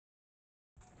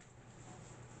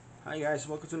Hi guys,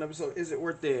 welcome to an episode Is It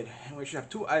Worth It? And we should have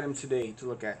two items today to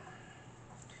look at.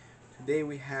 Today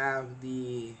we have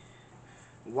the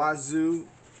Wazoo.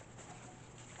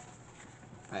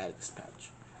 I had this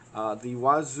patch. The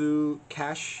Wazoo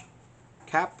cash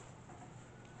cap,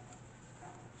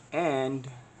 and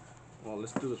well,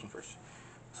 let's do this one first.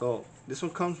 So this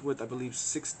one comes with, I believe,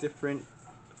 6 different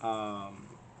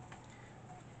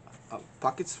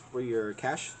pockets for your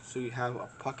cash. So you have a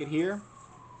pocket here.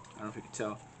 I don't know if you can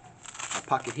tell. A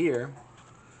pocket here,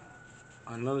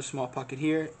 another small pocket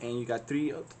here, and you got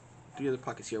three other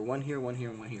pockets here. One here, one here,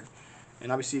 and one here.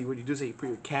 And obviously, what you do is that you put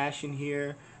your cash in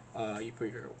here. You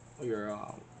put your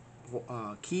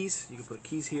keys. You can put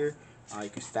keys here. You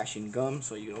can stash in gum.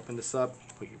 So you open this up,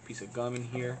 put your piece of gum in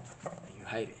here, and you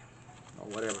hide it, or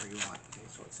whatever you want. Okay,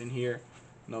 so it's in here.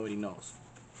 Nobody knows.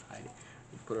 Hide it.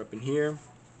 You put it up in here.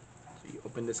 So you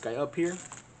open this guy up here.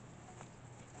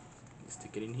 You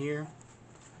stick it in here.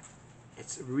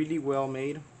 It's really well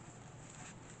made.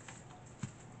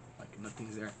 Like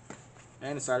nothing's there.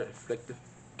 And it's got a reflective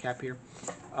cap here.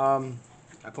 I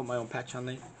put my own patch on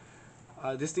there.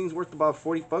 This thing's worth about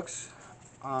 40 bucks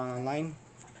online.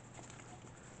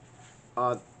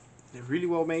 They're really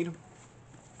well made.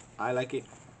 I like it.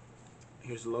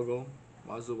 Here's the logo,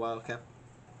 Wazoo Wildcat.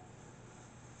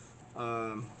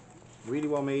 Really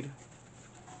well made.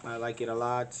 I like it a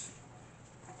lot.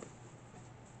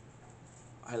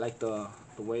 I like the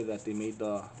way that they made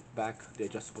the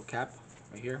adjustable cap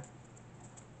right here.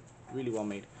 Really well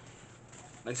made.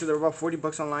 Like I said, they're about 40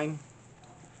 bucks online.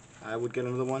 I would get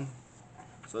another one.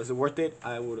 So is it worth it?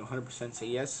 I would 100% say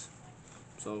yes.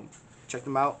 So check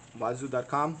them out,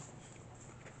 wazoo.com.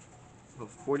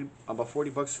 About 40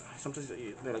 bucks. Sometimes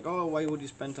they're like, oh, why would you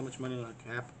spend so much money on a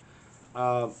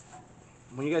cap?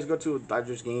 When you guys go to a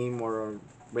Dodgers game or a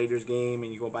Raiders game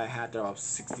and you go buy a hat, they're about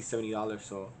 $60, $70.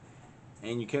 So,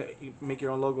 and you make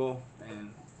your own logo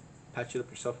and patch it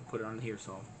up yourself and put it on here.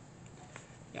 So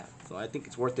yeah, so I think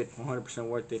it's worth it, 100%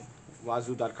 worth it.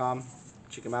 Wazoo.com,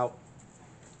 check them out.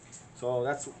 So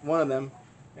that's one of them.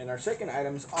 And our second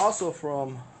item is also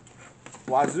from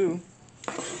Wazoo.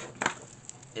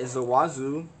 Is the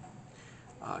Wazoo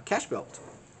cash belt.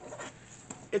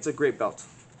 It's a great belt.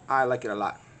 I like it a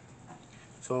lot.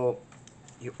 So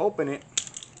you open it.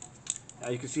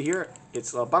 You can see here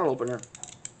it's a bottle opener,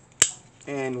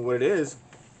 and what it is,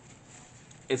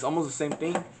 it's almost the same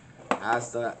thing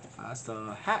as the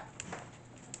hat.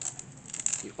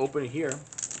 You open it here,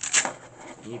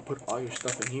 and you put all your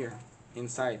stuff in here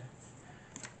inside.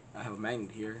 I have a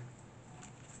magnet here.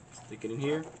 Stick it in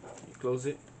here. You close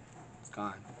it. It's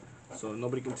gone. So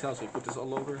nobody can tell. So you put this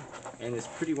all over, and it's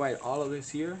pretty wide. All of this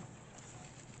here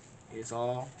is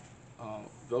all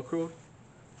Velcroed.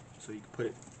 So you can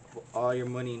put all your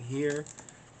money in here.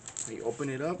 When you open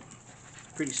it up,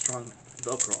 pretty strong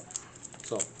Velcro.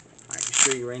 So I can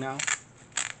show you right now.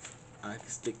 I can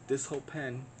stick this whole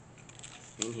pen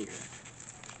in here,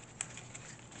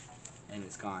 and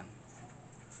it's gone.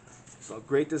 So a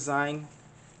great design,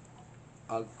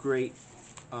 a great,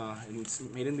 and it's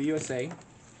made in the USA.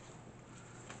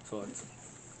 So it's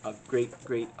a great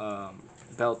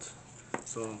belt.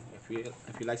 So if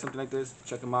you like something like this,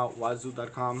 check them out.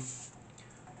 Wazoo.com.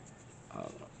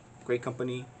 Great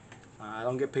company. I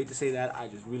don't get paid to say that. I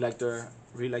just really like their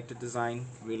design.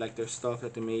 Really like their stuff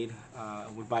that they made. I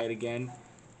would buy it again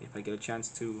if I get a chance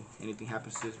to. Anything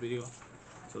happens to this video.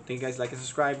 So thank you guys. Like and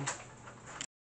subscribe.